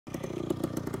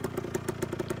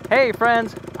Hey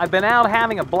friends, I've been out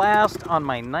having a blast on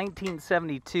my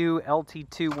 1972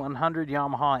 LT2 100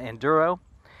 Yamaha Enduro,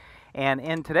 and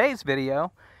in today's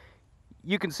video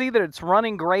you can see that it's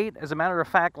running great. As a matter of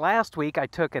fact, last week I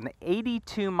took an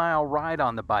 82-mile ride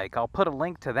on the bike. I'll put a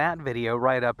link to that video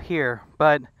right up here,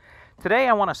 but today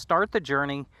I want to start the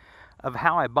journey of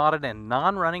how I bought it in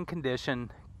non-running condition,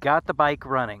 got the bike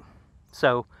running.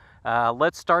 So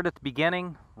let's start at the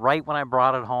beginning, right when I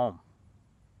brought it home.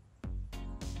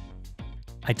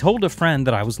 I told a friend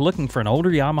that I was looking for an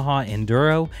older Yamaha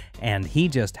Enduro, and he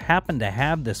just happened to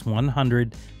have this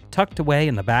 100 tucked away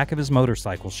in the back of his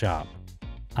motorcycle shop.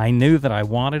 I knew that I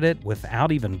wanted it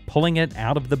without even pulling it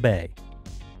out of the bay.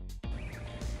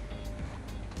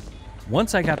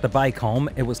 Once I got the bike home,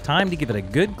 it was time to give it a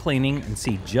good cleaning and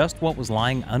see just what was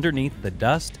lying underneath the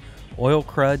dust, oil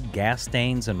crud, gas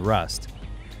stains, and rust.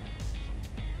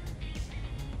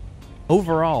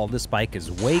 Overall, this bike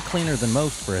is way cleaner than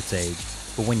most for its age,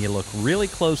 but when you look really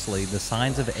closely, the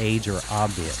signs of age are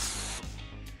obvious.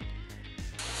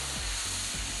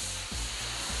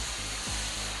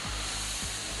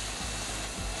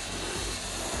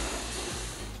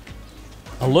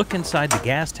 A look inside the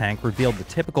gas tank revealed the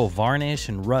typical varnish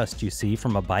and rust you see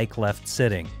from a bike left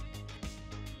sitting.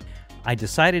 I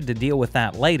decided to deal with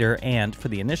that later and, for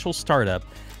the initial startup,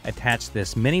 attached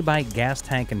this mini bike gas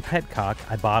tank and petcock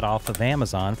I bought off of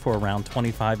Amazon for around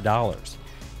 $25.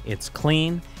 It's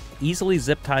clean, easily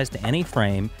zip ties to any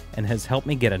frame, and has helped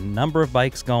me get a number of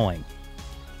bikes going.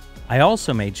 I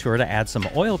also made sure to add some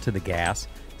oil to the gas,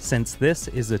 since this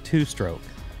is a two-stroke.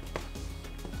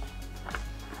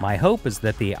 My hope is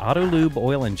that the AutoLube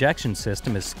oil injection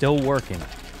system is still working,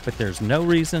 but there's no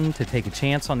reason to take a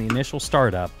chance on the initial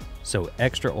startup, so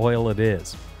extra oil it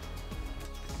is.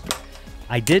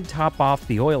 I did top off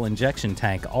the oil injection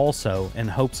tank also in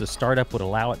hopes a startup would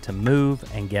allow it to move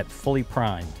and get fully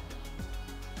primed.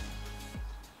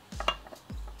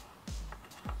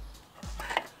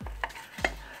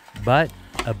 But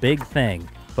a big thing,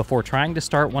 before trying to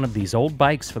start one of these old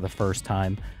bikes for the first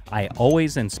time, I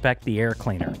always inspect the air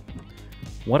cleaner.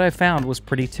 What I found was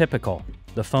pretty typical.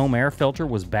 The foam air filter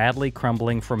was badly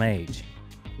crumbling from age.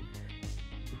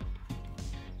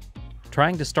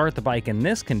 Trying to start the bike in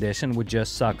this condition would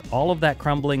just suck all of that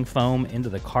crumbling foam into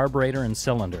the carburetor and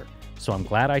cylinder, so I'm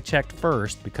glad I checked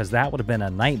first because that would have been a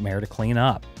nightmare to clean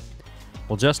up.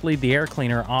 We'll just leave the air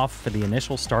cleaner off for the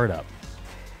initial startup.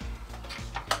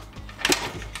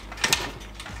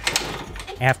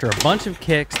 After a bunch of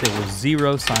kicks, there were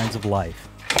zero signs of life.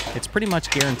 It's pretty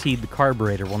much guaranteed the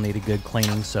carburetor will need a good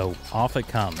cleaning, so off it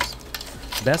comes.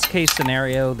 Best case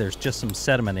scenario, there's just some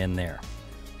sediment in there.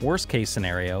 Worst case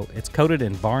scenario, it's coated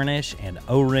in varnish and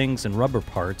O-rings and rubber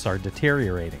parts are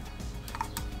deteriorating.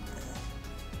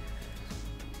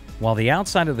 While the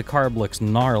outside of the carb looks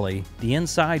gnarly, the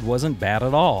inside wasn't bad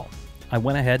at all. I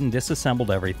went ahead and disassembled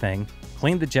everything,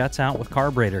 cleaned the jets out with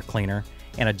carburetor cleaner,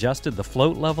 and adjusted the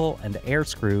float level and air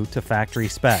screw to factory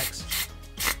specs.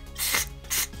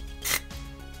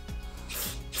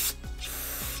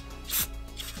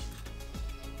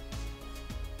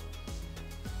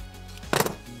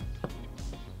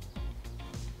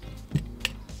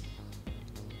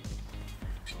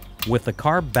 With the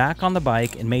carb back on the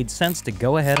bike, it made sense to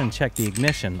go ahead and check the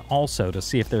ignition also to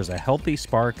see if there's a healthy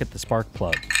spark at the spark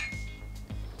plug.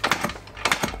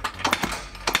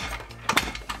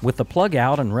 With the plug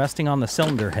out and resting on the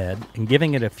cylinder head and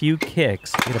giving it a few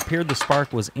kicks, it appeared the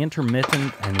spark was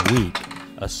intermittent and weak,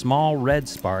 a small red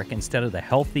spark instead of the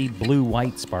healthy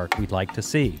blue-white spark we'd like to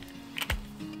see.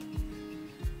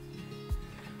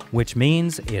 Which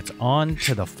means it's on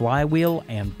to the flywheel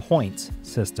and points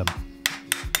system.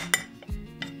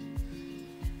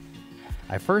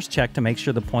 I first checked to make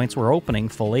sure the points were opening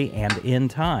fully and in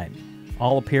time.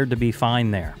 All appeared to be fine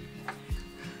there.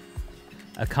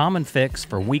 A common fix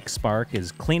for weak spark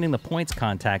is cleaning the points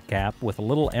contact cap with a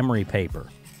little emery paper.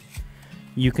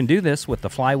 You can do this with the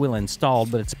flywheel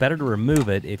installed, but it's better to remove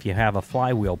it if you have a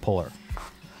flywheel puller.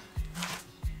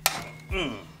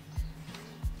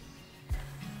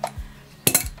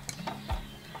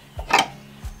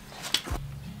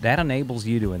 That enables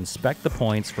you to inspect the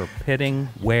points for pitting,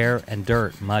 wear, and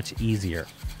dirt much easier.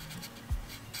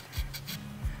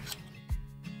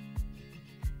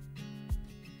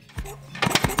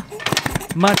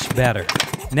 Much better.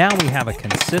 Now we have a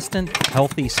consistent,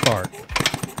 healthy spark.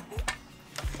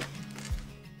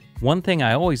 One thing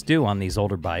I always do on these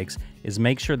older bikes is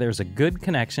make sure there's a good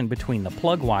connection between the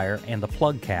plug wire and the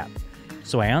plug cap.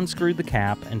 So I unscrewed the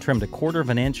cap and trimmed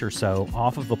 1/4 inch or so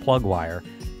off of the plug wire,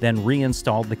 then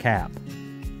reinstalled the cap.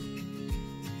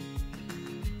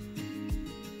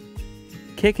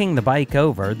 Kicking the bike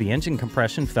over, the engine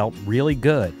compression felt really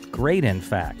good, great in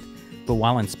fact. But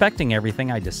while inspecting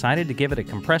everything, I decided to give it a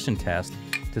compression test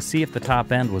to see if the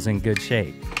top end was in good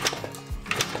shape.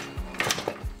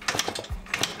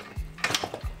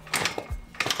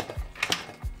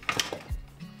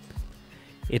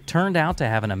 It turned out to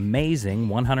have an amazing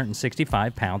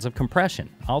 165 pounds of compression.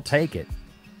 I'll take it.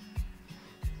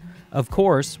 Of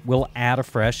course, we'll add a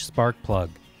fresh spark plug.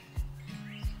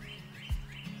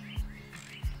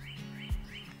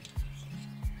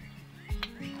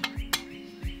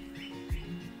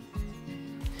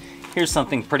 Here's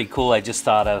something pretty cool I just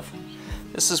thought of.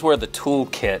 This is where the tool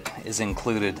kit is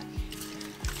included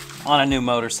on a new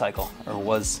motorcycle, or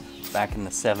was back in the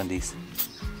 70s.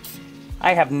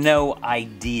 I have no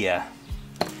idea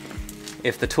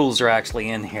if the tools are actually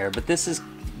in here, but this is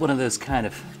one of those kind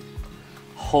of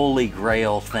holy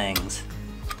grail things,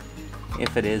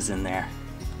 if it is in there.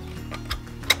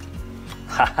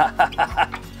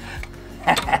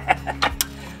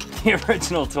 The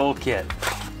original toolkit.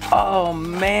 Oh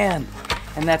man,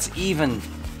 and that's even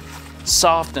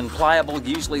soft and pliable.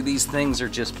 Usually these things are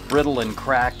just brittle and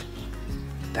cracked.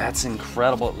 That's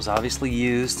incredible. It was obviously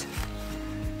used.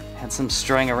 Had some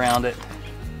string around it.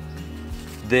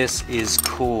 This is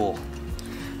cool.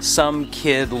 Some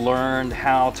kid learned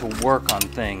how to work on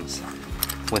things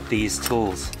with these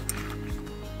tools.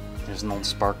 There's an old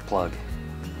spark plug.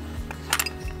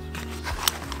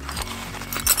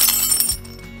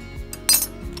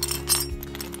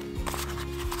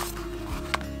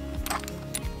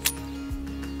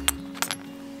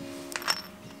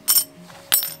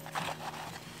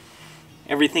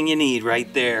 Everything you need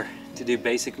right there to do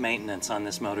basic maintenance on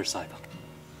this motorcycle.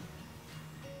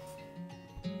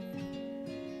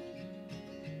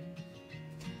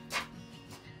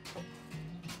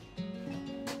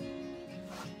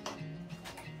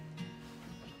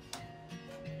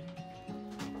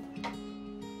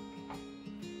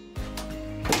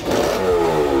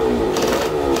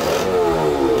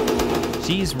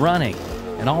 She's running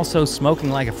and also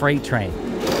smoking like a freight train.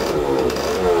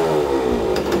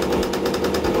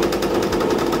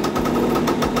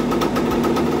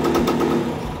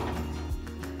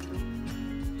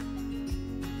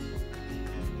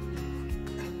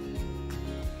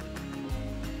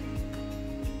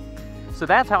 So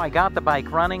that's how I got the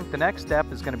bike running. The next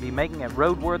step is going to be making it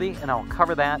roadworthy, and I'll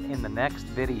cover that in the next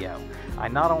video. I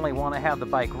not only want to have the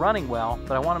bike running well,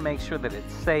 but I want to make sure that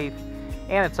it's safe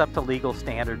and it's up to legal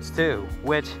standards too,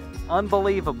 which,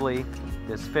 unbelievably,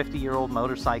 this 50-year-old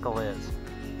motorcycle is.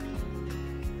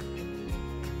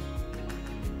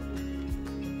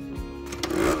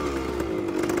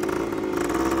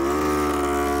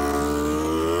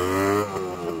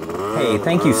 Hey,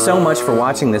 thank you so much for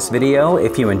watching this video.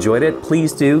 If you enjoyed it,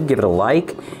 please do give it a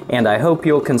like, and I hope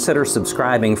you'll consider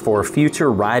subscribing for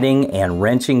future riding and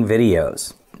wrenching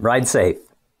videos. Ride safe.